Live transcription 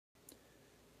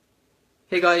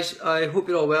Hey guys, I hope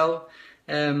you're all well.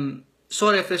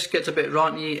 Sorry if this gets a bit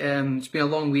ranty. It's been a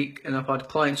long week and I've had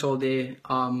clients all day.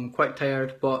 I'm quite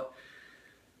tired, but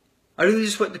I really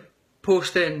just want to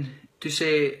post in to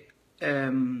say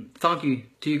thank you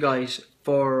to you guys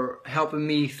for helping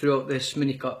me throughout this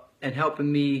mini cut and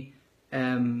helping me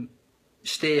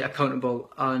stay accountable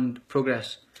and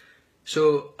progress.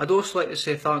 So I'd also like to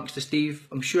say thanks to Steve.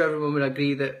 I'm sure everyone would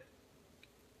agree that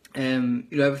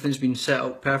everything's been set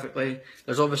up perfectly.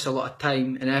 There's obviously a lot of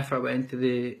time and effort went into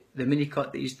the mini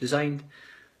cut that he's designed,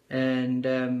 and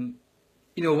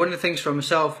one of the things for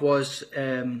myself was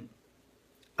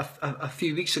a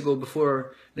few weeks ago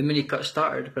before the mini cut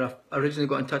started, but I originally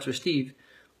got in touch with Steve,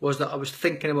 was that I was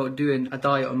thinking about doing a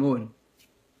diet on my own,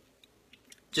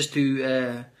 just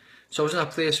to so I was in a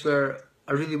place where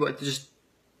I really wanted to just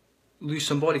lose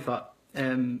some body fat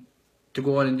to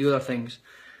go on and do other things.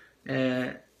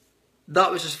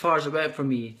 That was as far as it went for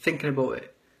me, thinking about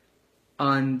it.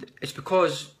 And it's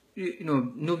because,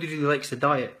 nobody really likes the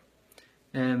diet.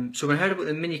 So when I heard about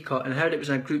the mini cut and I heard it was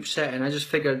in a group setting, I just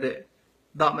figured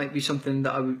that might be something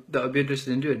that I would be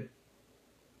interested in doing.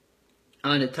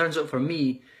 And it turns out for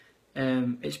me,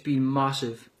 it's been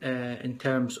massive in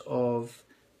terms of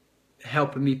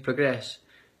helping me progress.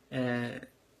 And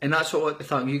that's what I want to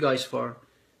thank you guys for.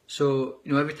 So,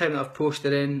 every time that I've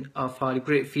posted in, I've had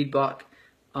great feedback.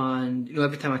 And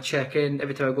every time I check in,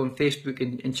 every time I go on Facebook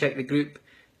and check the group,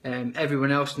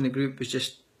 everyone else in the group is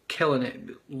just killing it.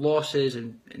 Losses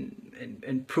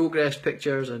and progress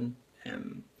pictures and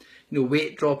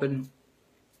weight dropping.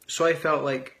 So I felt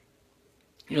like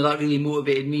that really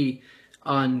motivated me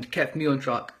and kept me on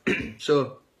track.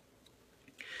 So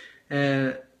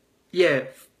yeah,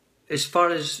 as far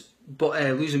as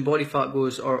losing body fat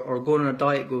goes or going on a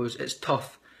diet goes, it's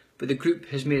tough. But the group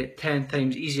has made it 10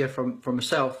 times easier for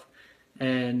myself,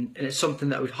 and it's something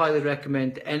that I would highly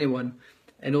recommend to anyone,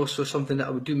 and also something that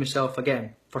I would do myself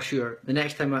again, for sure. The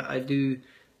next time I do,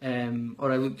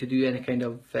 or I look to do any kind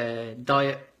of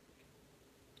diet,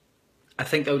 I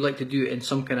think I would like to do it in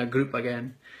some kind of group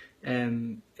again.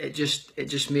 It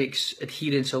just makes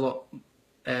adherence a lot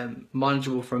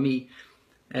manageable for me.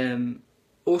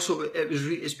 Also,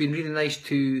 it's been really nice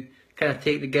to kind of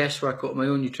take the guesswork out of my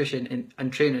own nutrition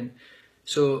and training.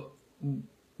 So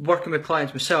working with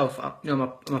clients myself, I'm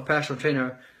a personal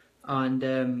trainer, and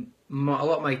a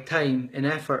lot of my time and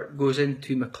effort goes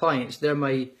into my clients. They're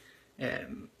my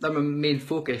main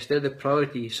focus. They're the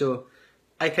priority. So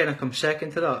I kind of come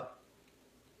second to that.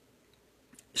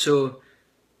 So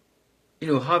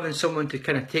having someone to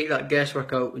kind of take that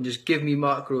guesswork out and just give me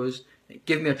macros,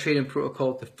 give me a training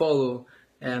protocol to follow,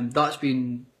 that's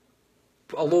been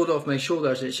a load off my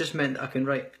shoulders. It's just meant that I can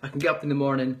get up in the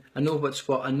morning, I know what's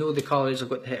what, I know the calories I've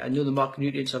got to hit, I know the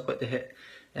macronutrients I've got to hit.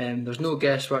 There's no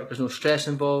guesswork, there's no stress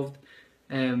involved.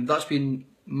 That's been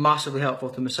massively helpful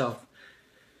to myself.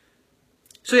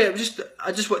 So yeah,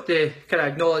 I just want to kind of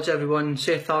acknowledge everyone,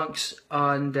 say thanks,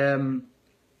 and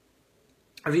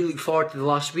I really look forward to the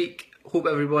last week. Hope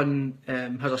everyone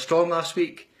has a strong last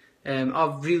week.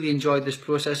 I've really enjoyed this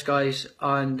process, guys,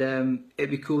 and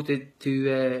it'd be cool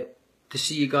to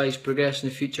see you guys progress in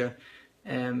the future,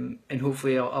 and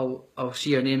hopefully I'll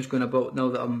see your names going about now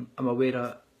that I'm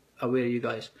aware of you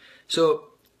guys. So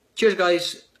cheers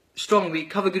guys, strong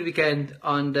week, have a good weekend,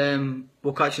 and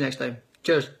we'll catch you next time.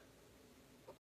 Cheers.